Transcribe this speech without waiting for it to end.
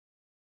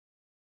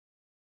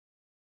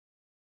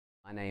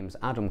My name's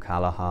Adam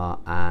Kalaher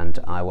and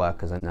I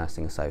work as a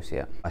nursing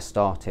associate. I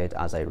started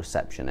as a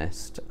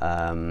receptionist,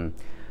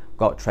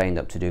 got trained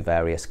up to do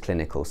various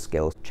clinical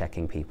skills,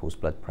 checking people's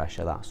blood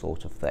pressure, that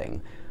sort of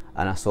thing.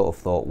 And I sort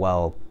of thought,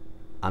 well,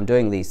 I'm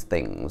doing these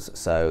things,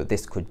 so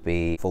this could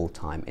be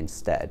full-time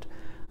instead.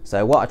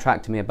 So what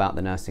attracted me about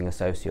the nursing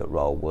associate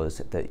role was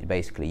that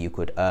basically you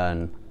could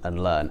earn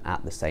and learn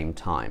at the same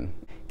time.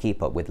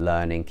 Keep up with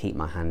learning, keep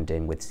my hand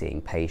in with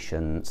seeing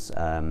patients.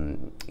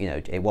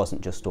 It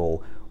wasn't just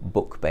all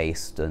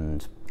book-based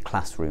and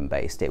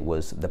classroom-based. It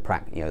was the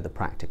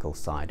practical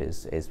side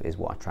is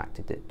what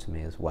attracted it to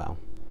me as well.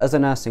 As a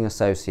nursing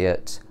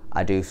associate,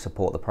 I do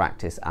support the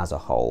practice as a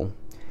whole.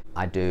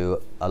 I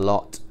do a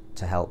lot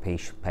to help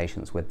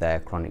patients with their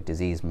chronic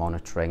disease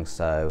monitoring,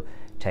 so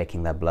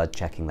taking their blood,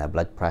 checking their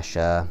blood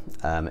pressure,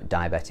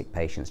 diabetic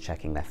patients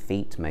checking their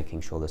feet,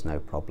 making sure there's no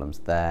problems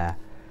there.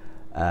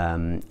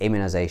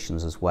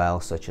 Immunisations as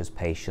well, such as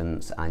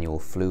patients' annual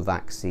flu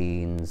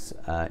vaccines,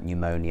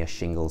 pneumonia,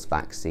 shingles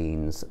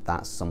vaccines.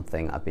 That's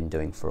something I've been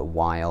doing for a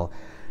while.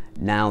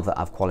 Now that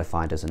I've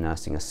qualified as a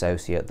nursing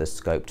associate, there's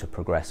scope to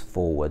progress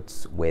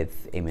forwards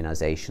with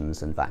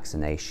immunisations and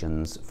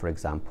vaccinations, for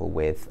example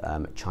with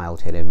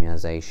childhood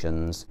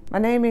immunisations. My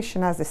name is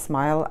Shenaz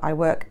Ismail. I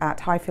work at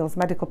Highfields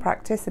Medical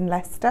Practice in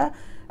Leicester.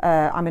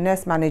 I'm a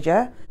nurse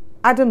manager.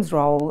 Adam's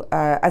role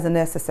as a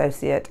nurse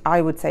associate,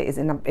 I would say, is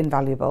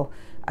invaluable.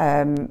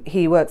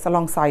 He works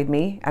alongside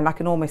me, and I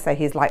can almost say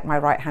he's like my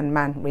right-hand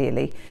man,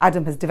 really.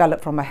 Adam has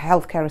developed from a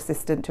healthcare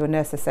assistant to a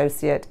nurse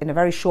associate in a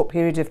very short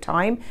period of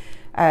time.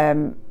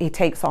 He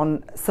takes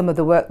on some of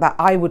the work that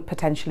I would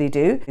potentially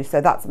do,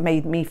 so that's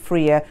made me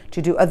freer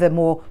to do other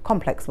more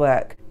complex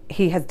work.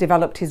 He has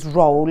developed his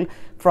role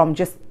from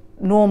just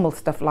normal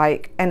stuff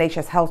like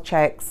NHS health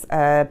checks,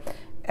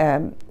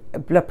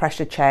 blood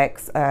pressure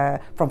checks,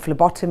 from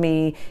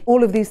phlebotomy,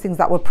 all of these things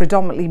that were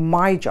predominantly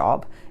my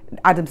job.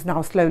 Adam's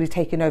now slowly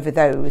taken over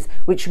those,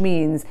 which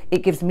means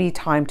it gives me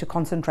time to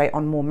concentrate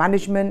on more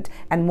management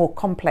and more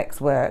complex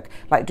work,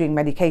 like doing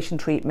medication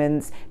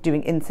treatments,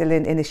 doing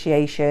insulin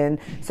initiation.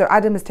 So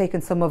Adam has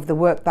taken some of the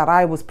work that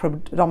I was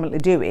predominantly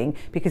doing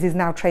because he's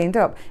now trained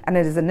up, and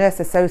as a nurse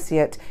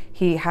associate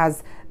he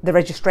has the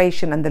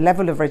registration and the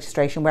level of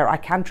registration where I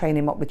can train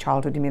him up with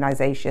childhood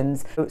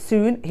immunisations.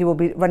 Soon he will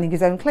be running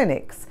his own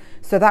clinics.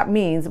 So that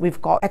means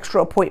we've got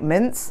extra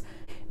appointments,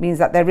 means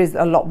that there is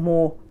a lot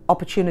more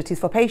opportunities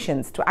for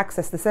patients to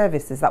access the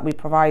services that we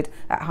provide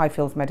at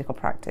Highfields Medical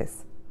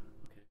Practice.